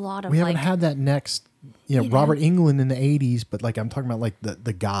not a lot of. We haven't had that next. Robert Englund in the '80s, but like I'm talking about like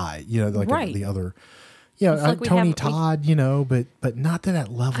the guy. The other. Like Tony Todd. But not to that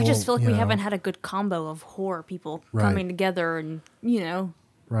level. I just feel like we haven't had a good combo of horror people coming together, and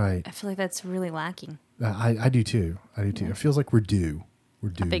Right. I feel like that's really lacking. I do too. It feels like we're due. We're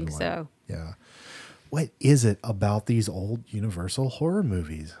due. I think so. Yeah. What is it about these old Universal horror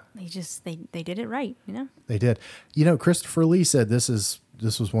movies? They did it right, They did. Christopher Lee said this was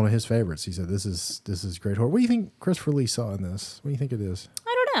one of his favorites. He said this is great horror. What do you think Christopher Lee saw in this? What do you think it is?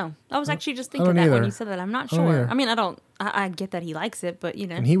 I don't know. I was actually just thinking that when you said that. I'm not sure. I mean, I get that he likes it, but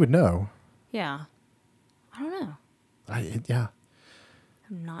And he would know. Yeah. I don't know. I'm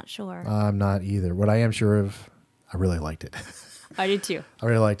not sure. I'm not either. What I am sure of, I really liked it. I did too. I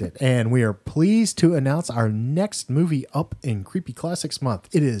really liked it. And we are pleased to announce our next movie up in Creepy Classics Month.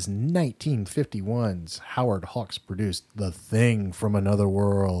 It is 1951's Howard Hawks produced The Thing from Another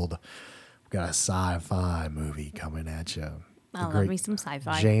World. We've got a sci-fi movie coming at you. I love me some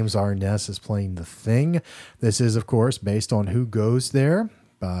sci-fi. James Arness is playing The Thing. This is, of course, based on Who Goes There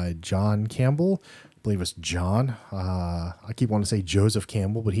by John Campbell. I believe it's John. I keep wanting to say Joseph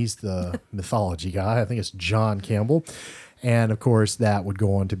Campbell, but he's the mythology guy. I think it's John Campbell. And, of course, that would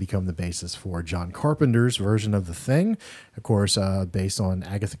go on to become the basis for John Carpenter's version of The Thing. Of course, based on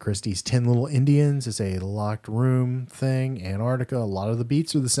Agatha Christie's 10 Little Indians. It's a locked room thing. Antarctica. A lot of the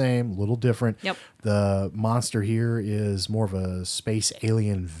beats are the same, a little different. Yep. The monster here is more of a space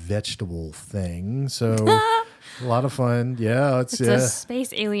alien vegetable thing. So A lot of fun. Yeah, It's a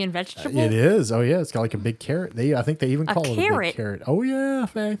space alien vegetable. It is. Oh yeah, it's got like a big carrot. I think they even call it a big carrot. Oh yeah,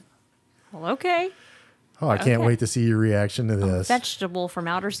 Faith. Well, okay. Oh, I can't wait to see your reaction to this. Vegetable from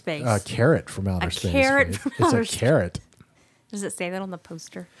outer space. A carrot from outer space. Carrot from outer It's a carrot. Does it say that on the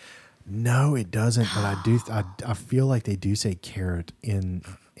poster? No, it doesn't. But I do. I feel like they do say carrot in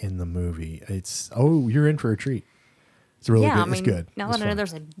the movie. You're in for a treat. It's really good. It's good. Now that I know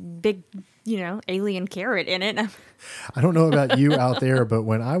there's a big, alien carrot in it. I don't know about you out there, but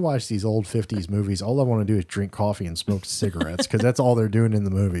when I watch these old 50s movies, all I want to do is drink coffee and smoke cigarettes because that's all they're doing in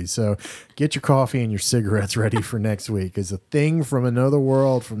the movies. So get your coffee and your cigarettes ready for next week because A Thing from Another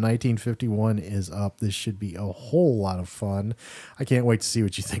World from 1951 is up. This should be a whole lot of fun. I can't wait to see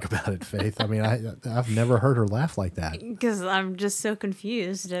what you think about it, Faith. I mean, I've never heard her laugh like that. Because I'm just so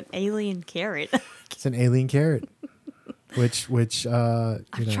confused. An alien carrot. It's an alien carrot. Which I'm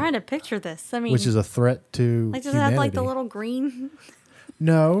trying to picture this. I mean, which is a threat to does humanity. it have like the little green?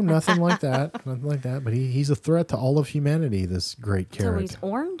 No, nothing like that. Nothing like that. But he's a threat to all of humanity. This great carrot. So he's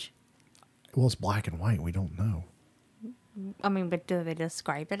orange. Well, it's black and white. We don't know. I mean, but do they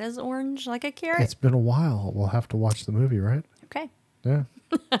describe it as orange, like a carrot? It's been a while. We'll have to watch the movie, right? Okay. Yeah.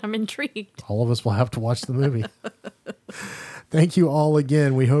 I'm intrigued. All of us will have to watch the movie. Thank you all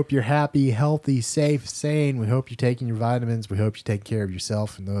again. We hope you're happy, healthy, safe, sane. We hope you're taking your vitamins. We hope you take care of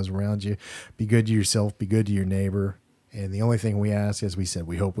yourself and those around you. Be good to yourself. Be good to your neighbor. And the only thing we ask, as we said,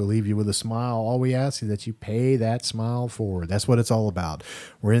 we hope we leave you with a smile. All we ask is that you pay that smile forward. That's what it's all about.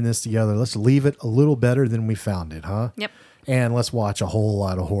 We're in this together. Let's leave it a little better than we found it, huh? Yep. And let's watch a whole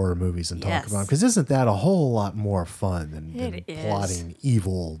lot of horror movies and talk about them. Because isn't that a whole lot more fun than plotting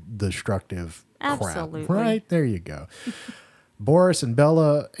evil, destructive Absolutely. crap? Right? There you go. Boris and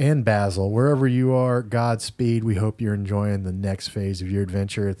Bella and Basil, wherever you are, Godspeed. We hope you're enjoying the next phase of your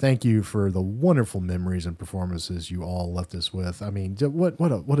adventure. Thank you for the wonderful memories and performances you all left us with. I mean,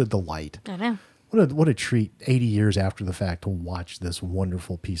 what a delight. I know. What a treat 80 years after the fact to watch this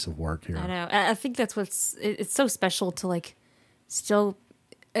wonderful piece of work here. I know. I think that's it's so special to like still,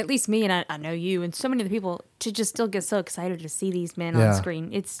 at least me, and I know you and so many other people, to just still get so excited to see these men on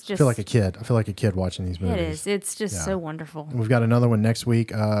screen. It's just, I feel like a kid. I feel like a kid watching these movies. It is. It's just so wonderful. And we've got another one next week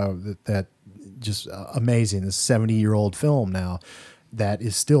that just amazing. This 70-year-old film now that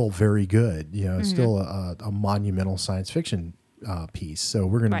is still very good. It's still a monumental science fiction piece. So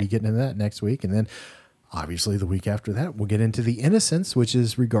we're going to be getting into that next week. And then obviously the week after that, we'll get into The Innocents, which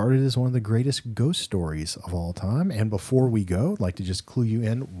is regarded as one of the greatest ghost stories of all time. And before we go, I'd like to just clue you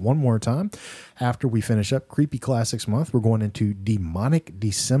in one more time. After we finish up Creepy Classics Month, we're going into Demonic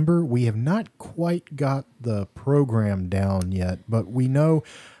December. We have not quite got the program down yet, but we know,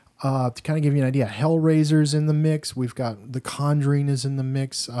 to kind of give you an idea, Hellraiser's in the mix. We've got The Conjuring is in the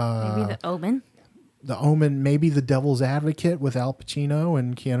mix. Maybe The Omen. The Omen, maybe The Devil's Advocate with Al Pacino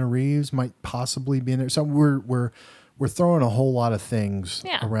and Keanu Reeves might possibly be in there. So we're throwing a whole lot of things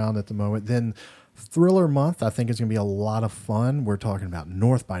around at the moment. Then Thriller Month, I think, is going to be a lot of fun. We're talking about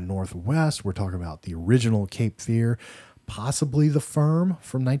North by Northwest. We're talking about the original Cape Fear, possibly The Firm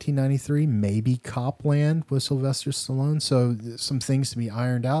from 1993, maybe Copland with Sylvester Stallone. So some things to be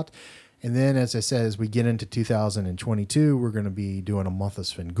ironed out. And then, as I said, as we get into 2022, we're going to be doing a month of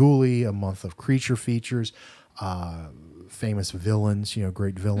Svengoolie, a month of creature features, famous villains,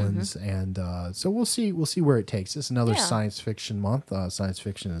 great villains. And so we'll see where it takes us. Another science fiction month. Science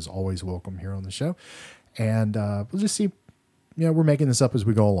fiction is always welcome here on the show. And we'll just see. We're making this up as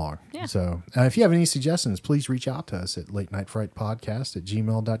we go along. Yeah. So if you have any suggestions, please reach out to us at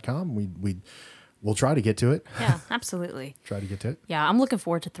latenightfrightpodcast@gmail.com. We'll try to get to it. Yeah, absolutely. Try to get to it. Yeah, I'm looking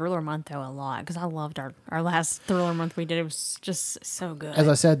forward to Thriller Month, though, a lot, because I loved our last Thriller Month we did. It was just so good. As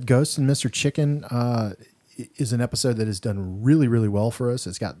I said, Ghost and Mr. Chicken is an episode that has done really, really well for us.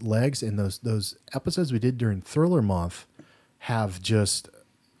 It's got legs, and those episodes we did during Thriller Month are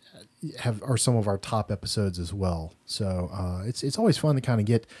some of our top episodes as well. So it's always fun to kind of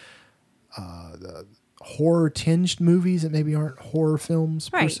get the horror-tinged movies that maybe aren't horror films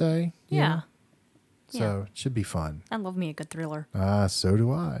per se. Yeah. So it should be fun. I love me a good thriller. So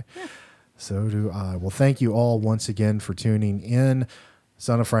do I. Yeah. So do I. Well, thank you all once again for tuning in.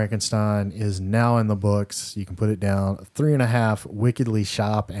 Son of Frankenstein is now in the books. You can put it down. 3.5 wickedly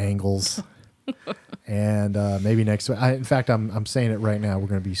sharp angles. And maybe next week. In fact, I'm saying it right now. We're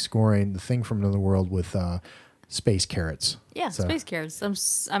going to be scoring The Thing from Another World with space carrots. Yeah, so. Space carrots.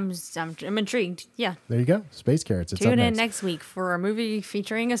 I'm intrigued. Yeah. There you go. Space carrots. It's Tune in next week for a movie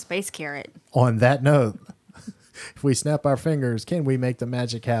featuring a space carrot. On that note, if we snap our fingers, can we make the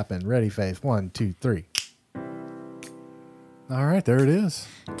magic happen? Ready, Faith? 1, 2, 3. All right, there it is.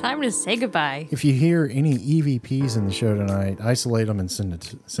 Time to say goodbye. If you hear any EVPs in the show tonight, isolate them and send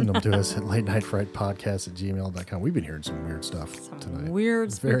them to us at latenightfrightpodcast@gmail.com. We've been hearing some weird stuff tonight.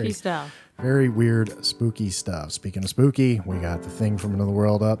 Weird, spooky stuff. Very weird, spooky stuff. Speaking of spooky, we got The Thing from Another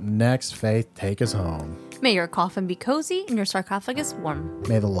World up next. Faith, take us home. May your coffin be cozy and your sarcophagus warm.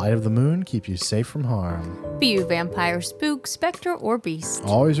 May the light of the moon keep you safe from harm. Be you vampire, spook, specter, or beast.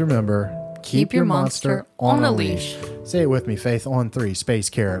 Always remember, keep your monster on a leash. Say it with me, Faith, on 3. Space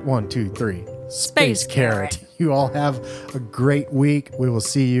Carrot. 1, 2, 3. Space Carrot. You all have a great week. We will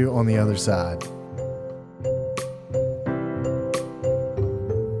see you on the other side.